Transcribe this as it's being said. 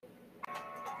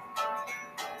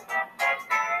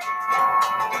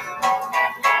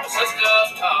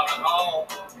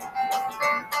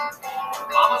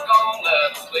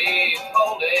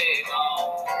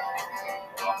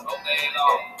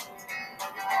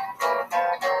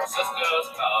us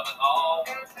coming home.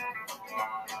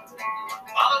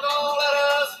 Mama don't let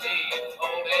us leave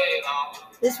all day long.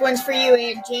 This one's for you,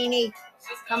 Aunt Jeannie,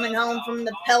 coming home from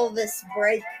the pelvis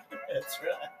break. That's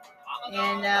right.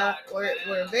 And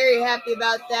we're very happy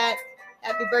about that.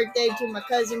 Happy birthday to my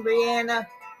cousin Brianna.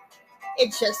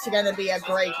 It's just going to be a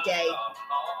great day.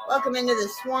 Welcome into the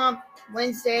swamp,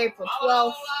 Wednesday, April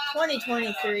 12th,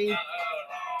 2023.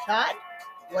 Todd,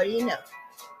 what do you know?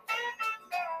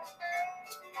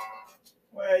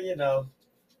 Well,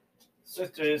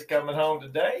 sister is coming home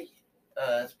today.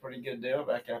 That's a pretty good deal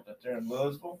back out there in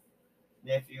Louisville.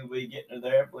 Nephew will be getting her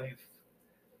there, I believe.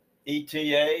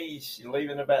 ETA, she's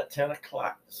leaving about 10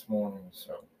 o'clock this morning,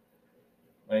 so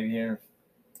maybe here in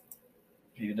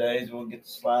a few days we'll get to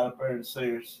slide up there to see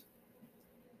her.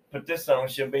 Put this on,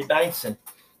 she'll be dancing.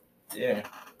 Yeah.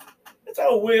 It's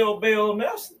old Will Bill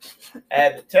Nelson,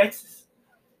 Abbott, Texas.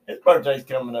 His birthday's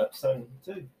coming up soon,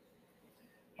 too.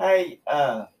 Hey,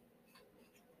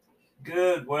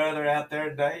 good weather out there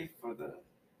today for the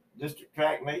district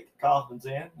track meet. The Coffin's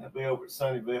in. They'll be over at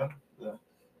Sunnyvale. The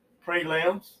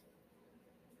prelims.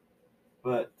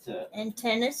 But and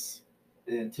tennis.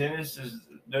 And tennis is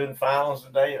doing finals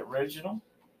today at Regional.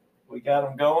 We got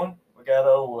them going. We got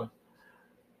old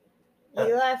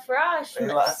Eli Frost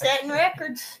setting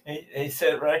records. He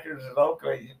set records at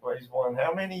Oakley. He's won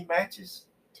how many matches?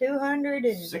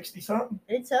 260 something.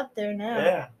 It's up there now.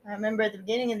 Yeah. I remember at the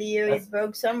beginning of the year he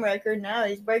broke some record. Now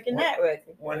he's breaking that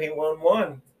record. When he won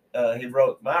one, he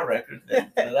broke my record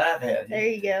that I've had. There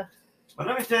you go. But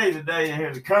let me tell you today,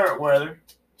 here's the current weather,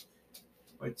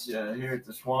 which here at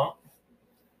the swamp,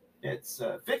 it's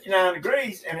 59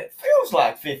 degrees, and it feels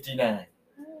like 59.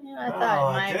 Yeah, I thought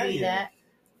it might be that.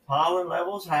 Pollen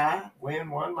levels high,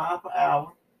 wind 1 mile per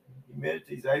hour,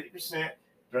 humidity's 80%.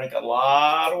 Drink a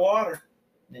lot of water.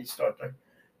 You need to start to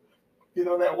get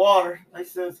on that water. They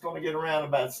said it's going to get around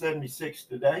about 76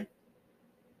 today.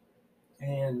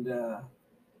 And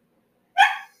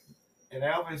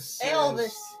Elvis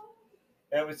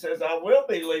says, I will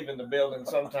be leaving the building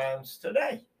sometimes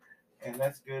today. And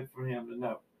that's good for him to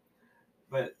know.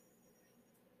 But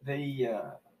you'll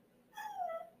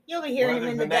be hearing him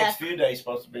in the back. Next few days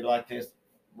supposed to be like this.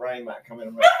 Rain might come in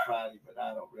around Friday, but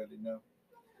I don't really know.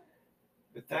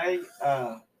 But they,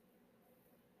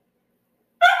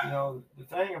 the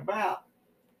thing about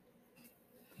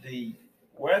the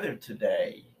weather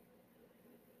today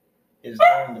is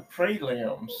during the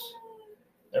prelims,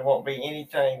 there won't be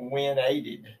anything wind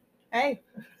aided. Hey,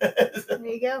 there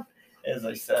you go. As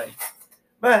they say.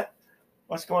 But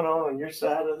what's going on your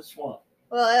side of the swamp?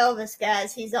 Well, Elvis,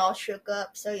 guys, he's all shook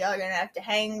up, so y'all are going to have to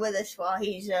hang with us while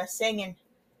he's singing.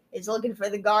 He's looking for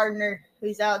the gardener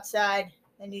who's outside,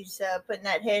 and he's putting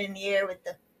that head in the air with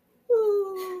the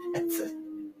woo.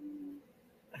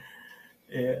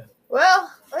 Yeah. Well,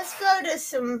 let's go to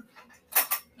some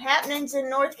happenings in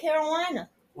North Carolina.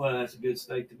 Well, that's a good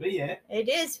state to be at. It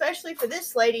is, especially for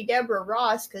this lady, Deborah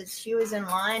Ross, because she was in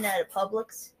line at a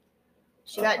Publix.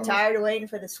 She got tired of waiting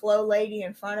for the slow lady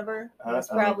in front of her. She was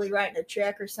probably writing a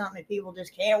check or something, and people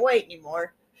just can't wait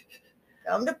anymore.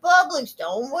 Come to Publix,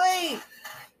 don't wait.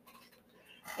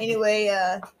 Anyway,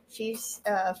 she's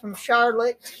from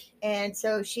Charlotte, and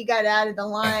so she got out of the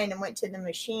line and went to the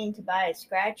machine to buy a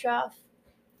scratch-off.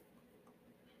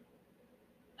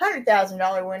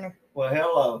 $100,000 winner. Well,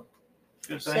 hello.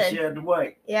 Good thing she had to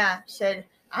wait. Yeah, said,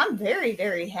 I'm very,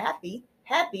 very happy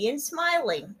and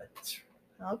smiling.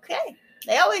 Okay.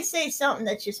 They always say something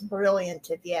that's just brilliant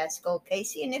if you ask old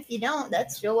Casey, and if you don't,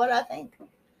 that's still what I think.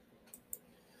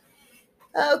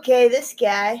 Okay, this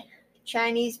guy,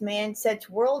 Chinese man, sets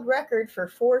world record for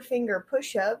 4-finger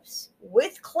push-ups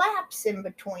with claps in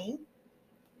between.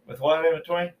 With what in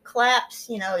between? Claps,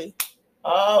 he did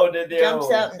the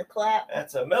jumps out into clap.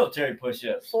 That's a military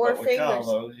push-ups. 4 fingers. We call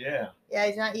those, yeah. Yeah,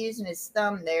 he's not using his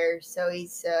thumb there, so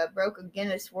he's broke a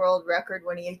Guinness World Record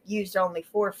when he used only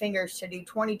 4 fingers to do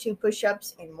 22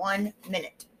 push-ups in 1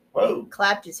 minute. Whoa. He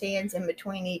clapped his hands in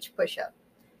between each push-up.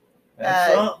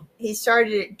 That's something. He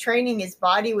started training his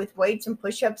body with weights and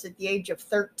push-ups at the age of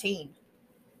 13.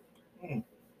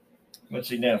 What's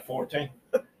he now, 14?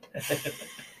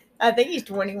 I think he's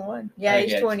 21. Yeah,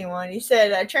 he's 21. He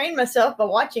said, I trained myself by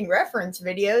watching reference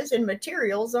videos and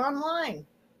materials online.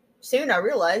 Soon I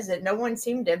realized that no one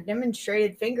seemed to have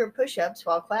demonstrated finger push-ups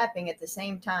while clapping at the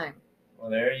same time. Well,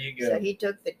 there you go. So he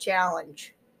took the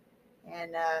challenge.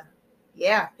 And,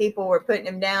 people were putting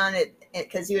him down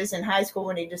because he was in high school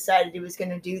when he decided he was going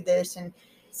to do this. And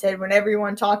said when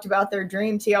everyone talked about their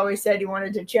dreams, he always said he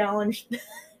wanted to challenge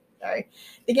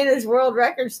the Guinness World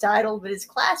Records title, but his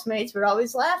classmates would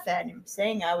always laugh at him,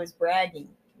 saying I was bragging.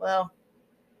 Well,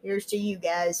 here's to you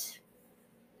guys.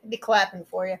 I'd be clapping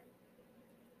for you.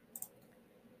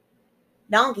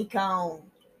 Donkey Kong.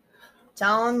 It's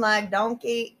on like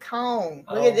Donkey Kong.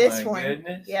 Look at this one.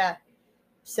 Goodness. Yeah.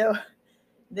 So,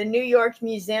 the New York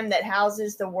museum that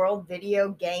houses the World Video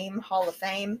Game Hall of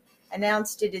Fame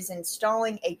announced it is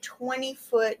installing a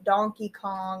 20-foot Donkey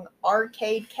Kong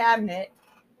arcade cabinet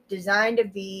designed to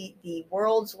be the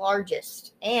world's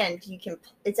largest. And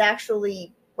it's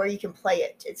actually where you can play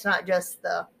it. It's not just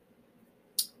the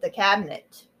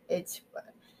cabinet.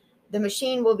 The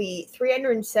machine will be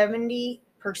 370%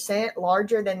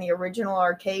 larger than the original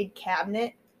arcade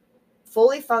cabinet,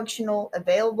 fully functional,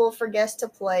 available for guests to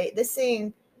play.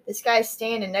 This guy's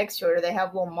standing next to it. They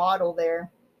have a little model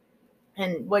there.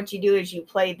 And what you do is you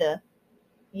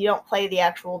don't play the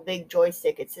actual big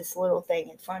joystick. It's this little thing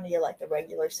in front of you, like the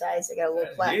regular size. They got a little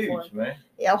That's platform. huge, man.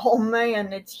 Yeah, oh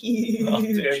man, it's huge. I'll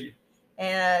tell you.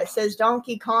 And it says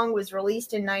Donkey Kong was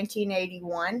released in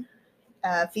 1981.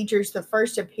 Features the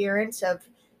first appearance of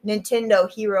Nintendo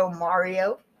hero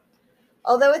Mario.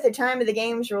 Although at the time of the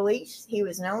game's release, he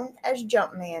was known as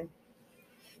Jumpman.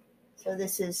 So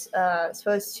this is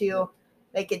supposed to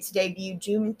make its debut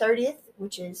June 30th,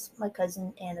 which is my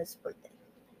cousin Anna's birthday.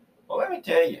 Well, let me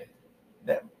tell you,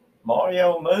 that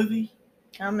Mario movie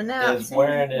Coming out. is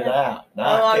wearing it out.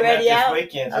 Already out? This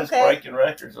weekend. It's Okay. breaking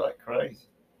records like crazy.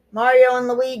 Mario and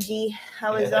Luigi.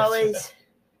 I was Yes. always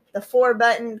the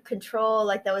 4-button control,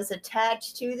 like that was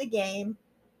attached to the game.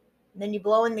 And then you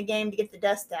blow in the game to get the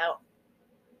dust out.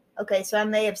 Okay, so I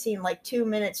may have seen like 2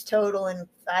 minutes total in,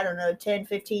 10,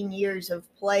 15 years of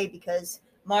play because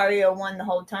Mario won the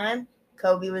whole time.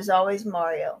 Kobe was always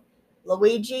Mario.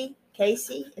 Luigi,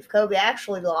 Casey, if Kobe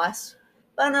actually lost,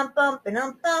 ba-dum-bump,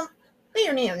 ba-dum-bump,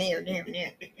 and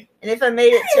if I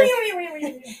made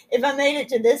it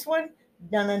to this one,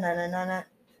 da-na-na-na-na-na,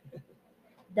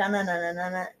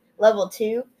 da-na-na-na-na-na, level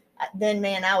 2, then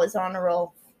man, I was on a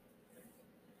roll.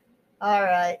 All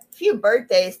right, a few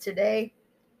birthdays today.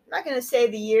 I'm not gonna say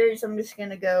the years. I'm just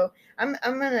gonna go. I'm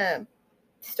gonna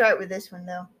start with this one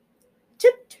though.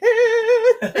 Tiptoe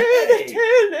through the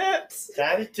tulips.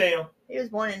 Tiny Tim. He was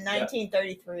born in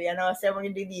 1933. I know I said we're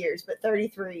gonna do the years, but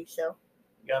 33. So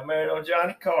Got married on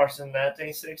Johnny Carson,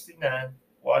 1969.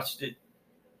 Watched it.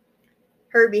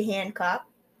 Herbie Hancock,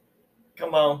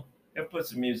 Come on. He'll put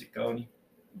some music on you.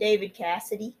 David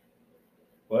Cassidy.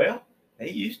 Well,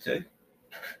 he used to.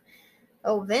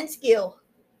 Oh, Vince Gill.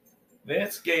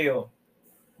 Vince Gill.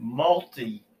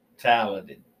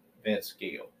 Multi-talented Vince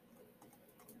Gill.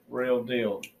 Real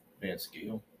deal Vince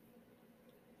Gill.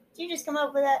 Did you just come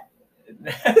up with that?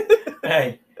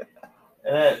 Hey.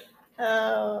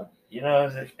 Oh. You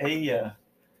know, he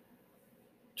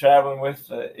traveling with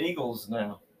the Eagles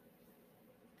now.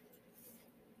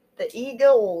 The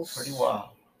Eagles. Pretty wild.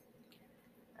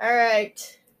 All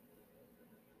right.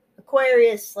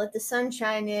 Aquarius, let the sun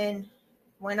shine in.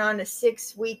 Went on a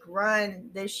 6-week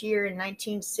run this year in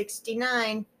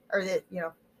 1969.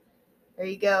 There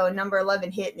you go. Number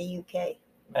 11 hit in the UK.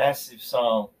 Massive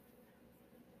song.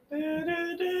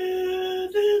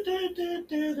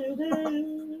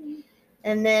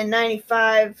 And then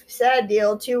 95, sad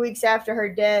deal. 2 weeks after her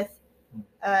death,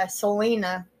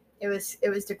 Selena. It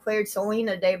was declared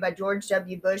Selena Day by George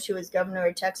W. Bush, who was governor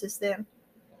of Texas then.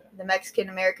 The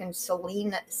Mexican-American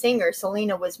singer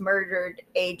Selena was murdered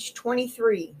age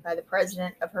 23 by the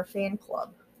president of her fan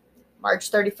club.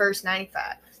 March 31st,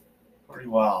 95. Pretty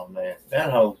wild, man. That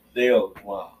whole deal is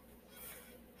wild.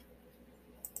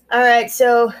 All right,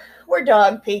 so we're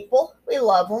dog people. We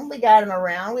love them. We got him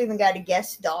around. We even got a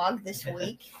guest dog this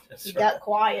week. He got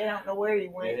quiet. I don't know where he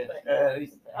went. Yeah. But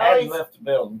He hadn't left the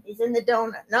building. He's in the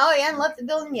donut. No, he hasn't left the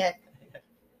building yet.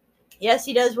 Yes,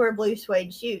 he does wear blue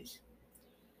suede shoes.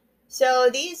 So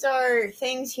these are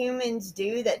things humans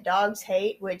do that dogs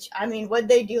hate, which, what'd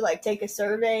they do? Like take a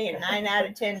survey and 9 out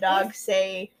of 10 dogs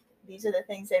say these are the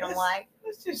things they don't like?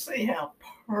 Let's just see how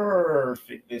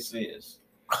perfect this is.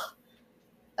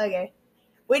 Okay.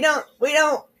 We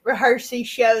don't rehearse these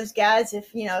shows, guys,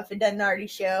 if it doesn't already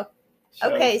show.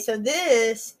 Okay, so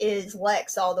this is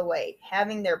Lex all the way,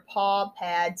 having their paw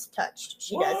pads touched.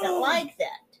 She doesn't like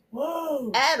that.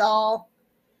 Whoa. At all.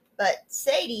 But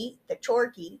Sadie, the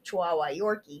Chorky, Chihuahua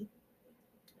Yorkie,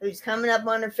 who's coming up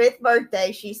on her 5th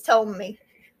birthday, she's told me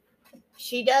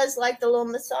she does like the little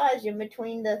massage in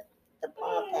between the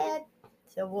paw pad.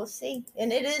 So we'll see.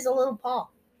 And it is a little paw.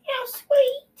 How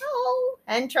sweet. Oh.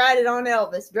 And tried it on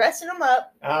Elvis, dressing him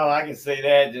up. Oh, I can see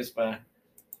that just by, I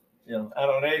don't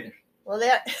either. Well,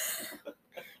 they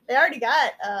already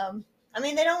got,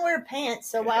 they don't wear pants,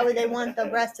 so why would they want the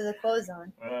rest of the clothes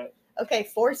on? Right. Okay,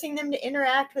 forcing them to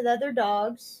interact with other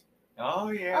dogs.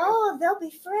 Oh, yeah. Oh, they'll be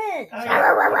friends.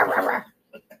 Oh.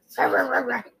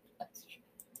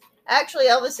 Actually,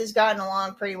 Elvis has gotten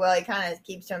along pretty well. He kind of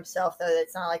keeps to himself, though.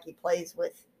 It's not like he plays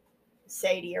with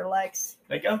Sadie or Lex.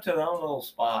 They go to their own little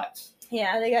spots.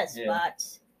 Yeah, they got Yeah.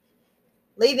 spots.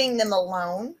 Leaving them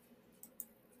alone.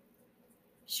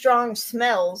 Strong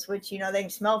smells, which, they can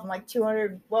smell from like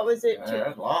 200, what was it?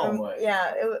 That's a long way.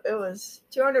 Yeah, it was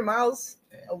 200 miles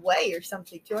away or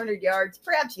something, 200 yards,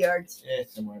 perhaps yards. Yeah,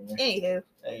 somewhere there. Anywho.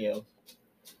 There you go.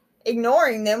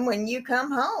 Ignoring them when you come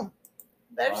home.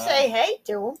 Better say hey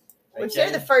to them, which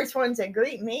they're the first ones that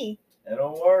greet me. That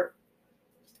don't work.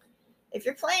 If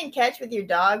you're playing catch with your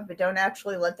dog but don't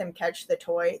actually let them catch the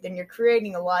toy, then you're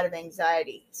creating a lot of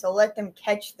anxiety. So let them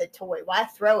catch the toy. Why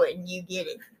throw it and you get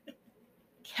it?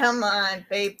 Come on,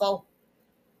 people.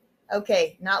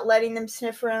 Okay, not letting them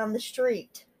sniff around the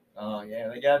street. Oh, yeah,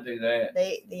 they got to do that.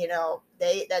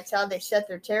 That's how they set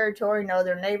their territory, know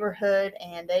their neighborhood,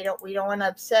 and we don't want to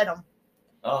upset them.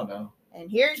 Oh, no. And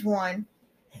here's one.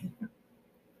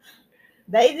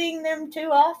 Bathing them too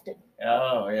often.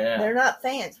 Oh, yeah. They're not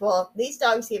fans. Well, these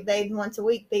dogs get bathed once a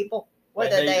week, people,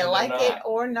 whether they like it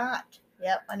or not.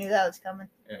 Yep, I knew that was coming.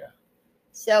 Yeah.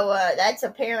 So that's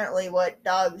apparently what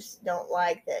dogs don't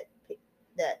like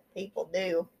that people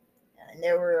do. And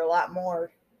there were a lot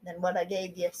more than what I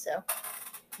gave you. So,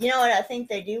 you know what I think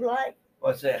they do like?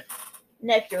 What's that?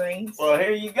 Nectarines. Well,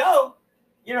 here you go.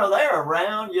 They're a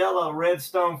round, yellow,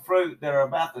 redstone fruit that are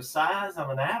about the size of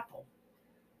an apple.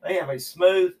 They have a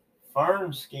smooth,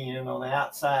 firm skin on the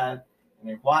outside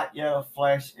and a white, yellow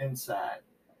flesh inside,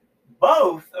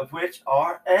 both of which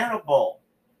are edible.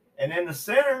 And in the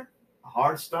center, a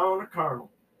hard stone or kernel,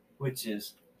 which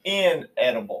is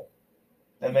inedible.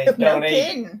 That means don't eat.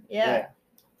 Kidding. Yeah.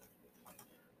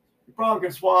 You probably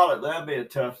can swallow it. That'd be a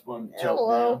tough one to choke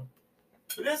Hello. down.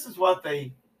 But this is what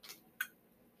they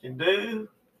can do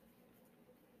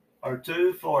or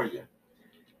do for you.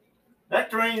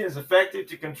 Nectarine is effective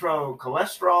to control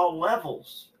cholesterol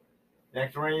levels.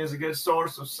 Nectarine is a good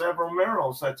source of several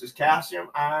minerals such as calcium,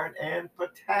 iron, and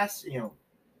potassium.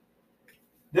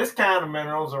 This kind of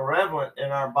minerals are relevant in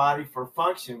our body for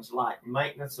functions like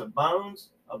maintenance of bones,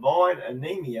 avoid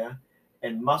anemia,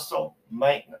 and muscle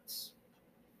maintenance.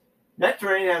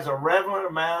 Nectarine has a relevant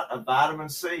amount of vitamin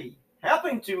C,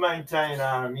 helping to maintain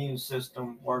our immune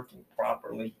system working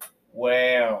properly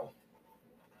well.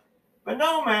 But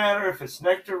no matter if it's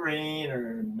Nectarine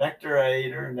or Nectar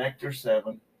 8 or Nectar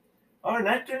 7 or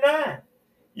Nectar 9,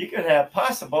 you could have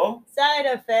possible side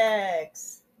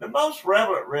effects. The most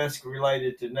relevant risk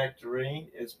related to nectarine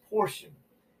is portion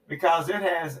because it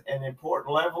has an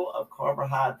important level of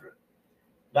carbohydrate.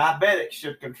 Diabetics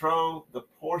should control the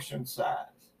portion size.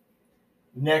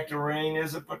 Nectarine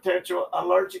is a potential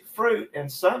allergic fruit, and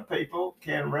some people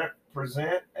can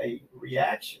present a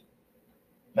reaction.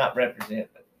 Not represent,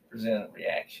 but present a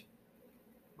reaction.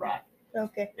 Right.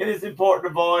 Okay. It is important to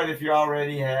avoid if you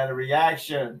already had a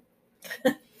reaction.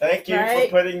 Thank you Right.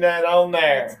 for putting that on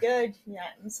there. That's good. Yeah.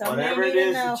 And so whatever it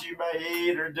is that you may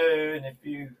eat or do, and if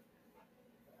you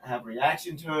have a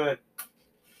reaction to it,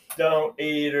 don't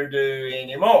eat or do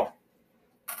anymore.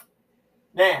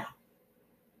 Now,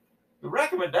 the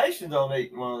recommendations on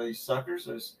eating one of these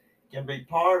suckers can be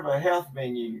part of a health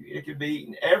menu. It can be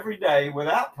eaten every day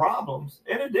without problems.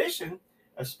 In addition,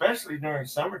 especially during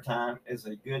summertime, is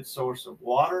a good source of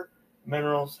water,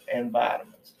 minerals, and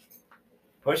vitamins.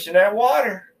 Pushing that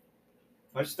water.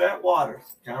 Push that water.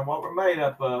 Kind of what we're made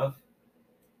up of.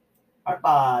 Our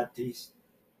bodies.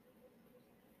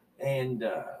 And,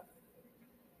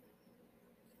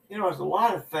 there's a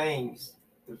lot of things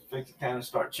that kind of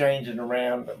start changing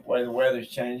around the way the weather's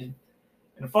changing.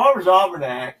 And the Farmer's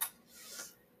Almanac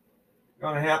is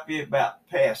going to help you about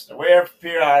pests. Now,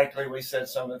 periodically we said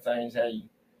some of the things how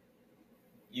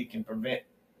you can prevent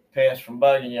pests from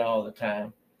bugging you all the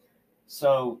time.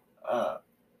 So,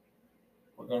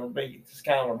 we're going to be just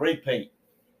kind of a repeat.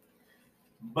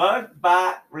 Bug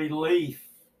bite relief.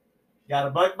 Got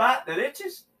a bug bite that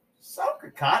itches? Soak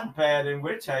a cotton pad in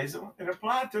witch hazel and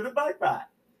apply it to the bug bite.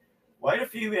 Wait a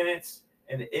few minutes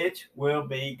and the itch will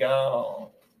be gone.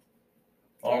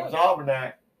 Farmer's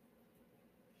Almanac.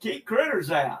 Keep critters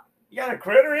out. You got a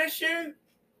critter issue?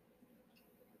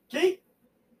 Keep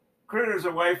critters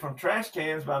away from trash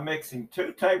cans by mixing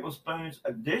 2 tablespoons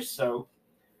of dish soap,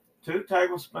 2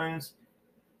 tablespoons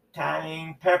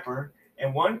cayenne pepper,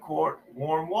 and 1 quart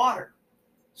warm water.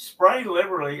 Spray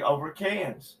liberally over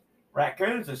cans.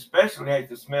 Raccoons especially hate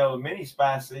the smell of many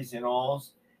spices and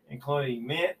oils, including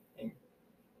mint and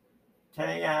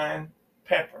cayenne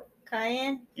pepper.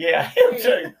 Cayenne? Yeah, him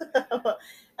too.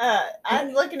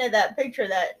 I'm looking at that picture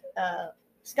that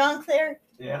skunk there.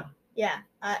 Yeah. Yeah,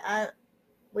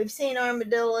 we've seen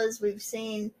armadillos, we've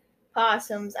seen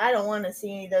possums. I don't want to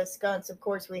see any of those skunks. Of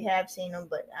course, we have seen them,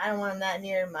 but I don't want them that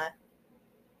near my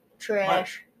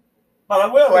trash. But I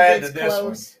will add It's to this one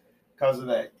close. because of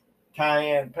that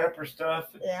cayenne pepper stuff.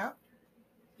 Yeah.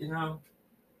 You know,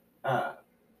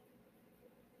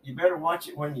 you better watch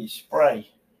it when you spray.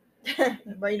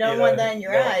 But you don't want that in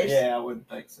your eyes. Yeah, I wouldn't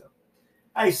think so.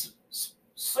 Hey,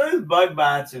 soothe bug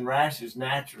bites and rashes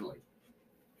naturally.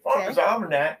 Farmer's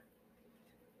Almanac.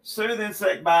 Soothe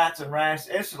insect bites and rash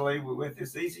instantly with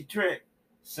this easy trick.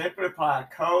 Simply apply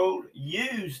cold,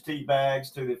 used tea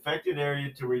bags to the affected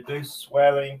area to reduce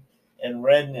swelling and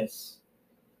redness.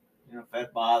 You know, if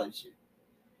that bothers you.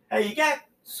 Hey, you got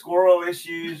squirrel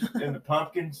issues in the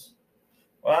pumpkins?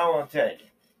 Well, I want to tell you.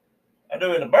 I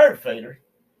do in a bird feeder,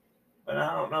 but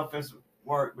I don't know if this would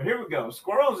work. But here we go.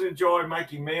 Squirrels enjoy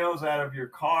making meals out of your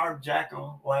carved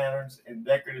jack-o'-lanterns and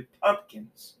decorative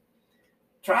pumpkins.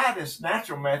 Try this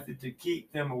natural method to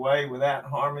keep them away without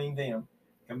harming them.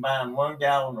 Combine 1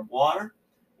 gallon of water,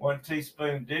 1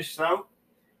 teaspoon dish soap,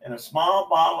 and a small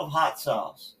bottle of hot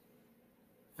sauce.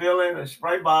 Fill in a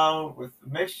spray bottle with the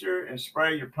mixture and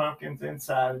spray your pumpkins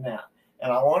inside and out.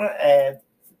 And I want to add,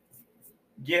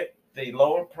 get the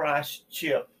lower price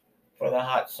chip for the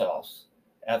hot sauce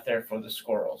out there for the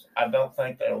squirrels. I don't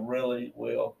think they really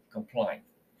will complain.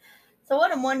 So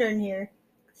what I'm wondering here,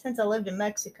 since I lived in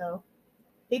Mexico,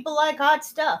 people like hot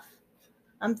stuff.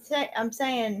 I'm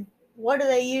saying, what do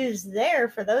they use there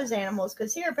for those animals?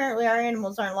 Because here apparently our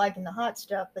animals aren't liking the hot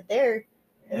stuff, but there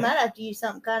they might have to use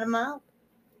something kind of mild.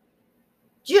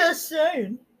 Just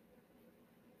saying.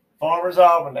 Farmer's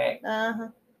Almanac. Uh-huh.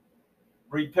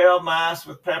 Repel mice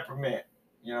with peppermint.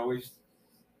 You know, we've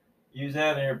used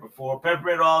that in here before.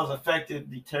 Peppermint oil is effective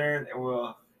deterrent and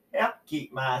will help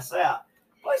keep mice out.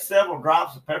 Place several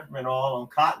drops of peppermint oil on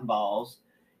cotton balls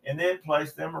and then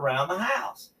place them around the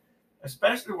house,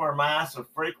 especially where mice are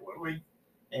frequenting,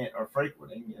 in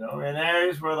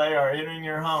areas where they are entering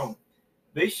your home.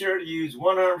 Be sure to use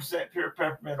 100% pure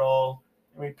peppermint oil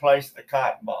and replace the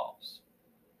cotton balls.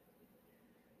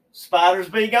 Spiders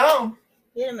be gone.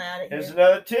 Get them out of here. Here's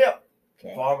another tip.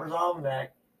 Okay. Farmer's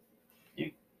Almanac.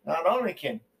 You not only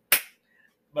can,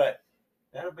 but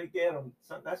that'll be get them.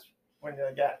 So that's when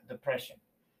they got depression.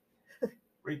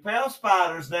 Repel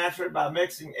spiders naturally by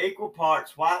mixing equal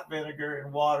parts white vinegar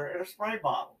and water in a spray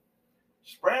bottle.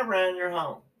 Spray around your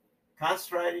home,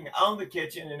 concentrating on the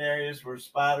kitchen and areas where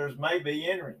spiders may be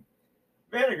entering.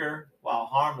 Vinegar, while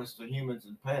harmless to humans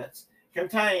and pets,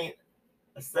 contains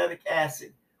acetic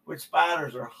acid, which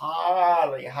spiders are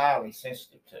highly, highly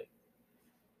sensitive to.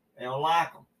 They don't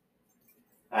like them.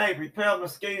 Hey, repel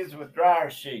mosquitoes with dryer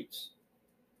sheets.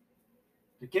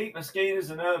 To keep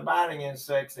mosquitoes and other biting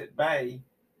insects at bay,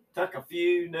 tuck a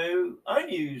few new,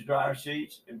 unused dryer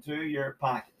sheets into your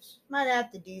pockets. Might have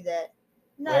to do that.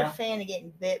 I'm not a fan of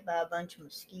getting bit by a bunch of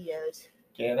mosquitoes.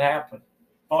 Can't happen.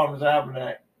 Farmer's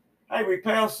Almanac. Hey,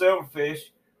 repel silverfish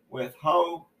with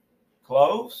whole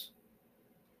cloves.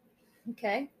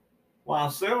 Okay. While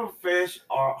silverfish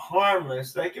are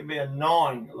harmless, they can be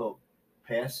annoying little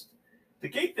pests. To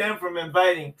keep them from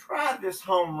invading, try this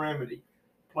home remedy.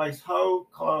 Place whole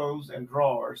clothes and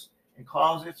drawers in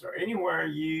closets or anywhere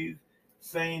you've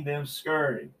seen them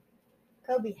scurrying.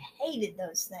 Kobe hated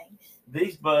those things.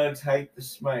 These bugs hate the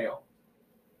smell.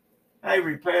 Hey,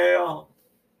 repel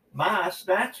mice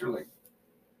naturally.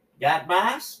 Got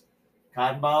mice?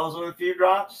 Cotton balls with a few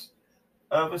drops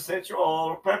of essential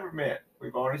oil or peppermint.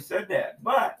 We've already said that.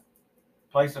 But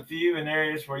place a few in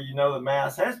areas where you know the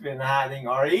mouse has been hiding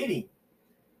or eating.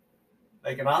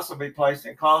 They can also be placed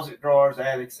in closet drawers,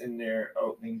 attics, in their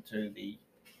opening to the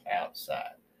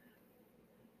outside.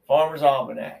 Farmer's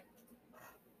Almanac.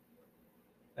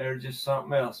 There's just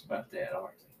something else about that,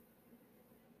 aren't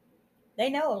they? They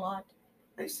know a lot.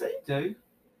 They seem to.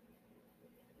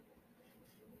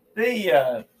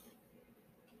 The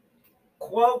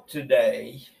quote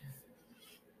today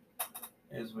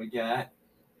is we got,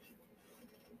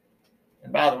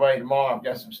 and by the way, tomorrow I've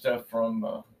got some stuff from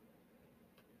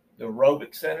the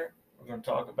Aerobic Center. We're going to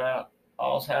talk about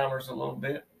Alzheimer's a little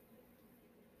bit.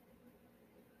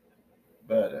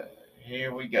 But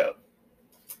here we go.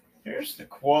 Here's the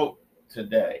quote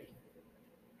today.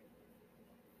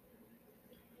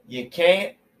 You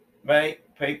can't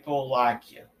make people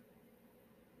like you.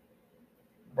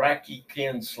 Bracky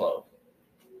Kinslow.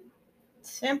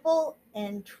 Simple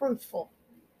and truthful.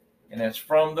 And that's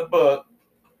from the book.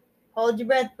 Hold Your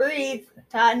Breath, Breathe.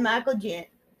 Todd and Michael Gent.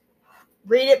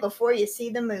 Read it before you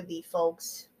see the movie,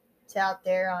 folks. It's out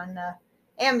there on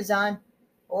Amazon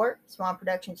or Swan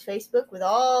Productions Facebook with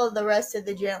all the rest of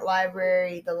the Gent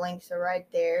Library. The links are right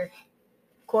there.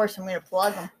 Of course, I'm going to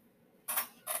plug them.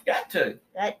 Got to.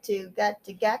 Got to.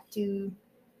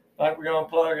 Like we're going to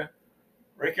plug a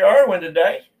Ricky Irwin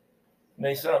today.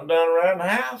 Need something done around the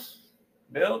house.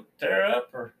 Build, tear up,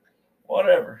 or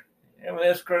whatever. Him and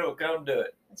his crew will come do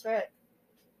it. That's right.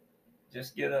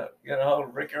 Just get a hold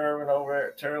of Ricky Irwin over there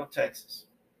at Terrell, Texas.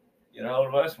 Get a hold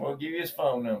of us and we'll give you his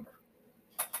phone number.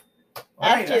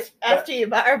 Well, after you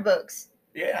buy our books.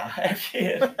 Yeah, after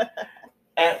you.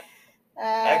 I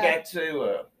got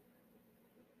to.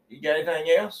 You got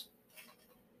anything else?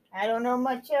 I don't know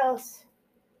much else.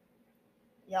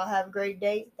 Y'all have a great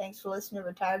day. Thanks for listening to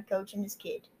Retired Coach and His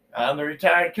Kid. I'm the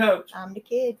retired coach. I'm the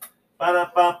kid.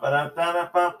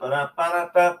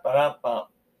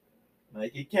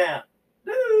 Make it count.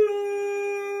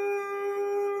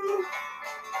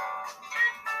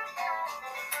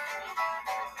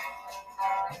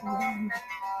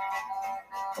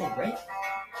 Oh, right.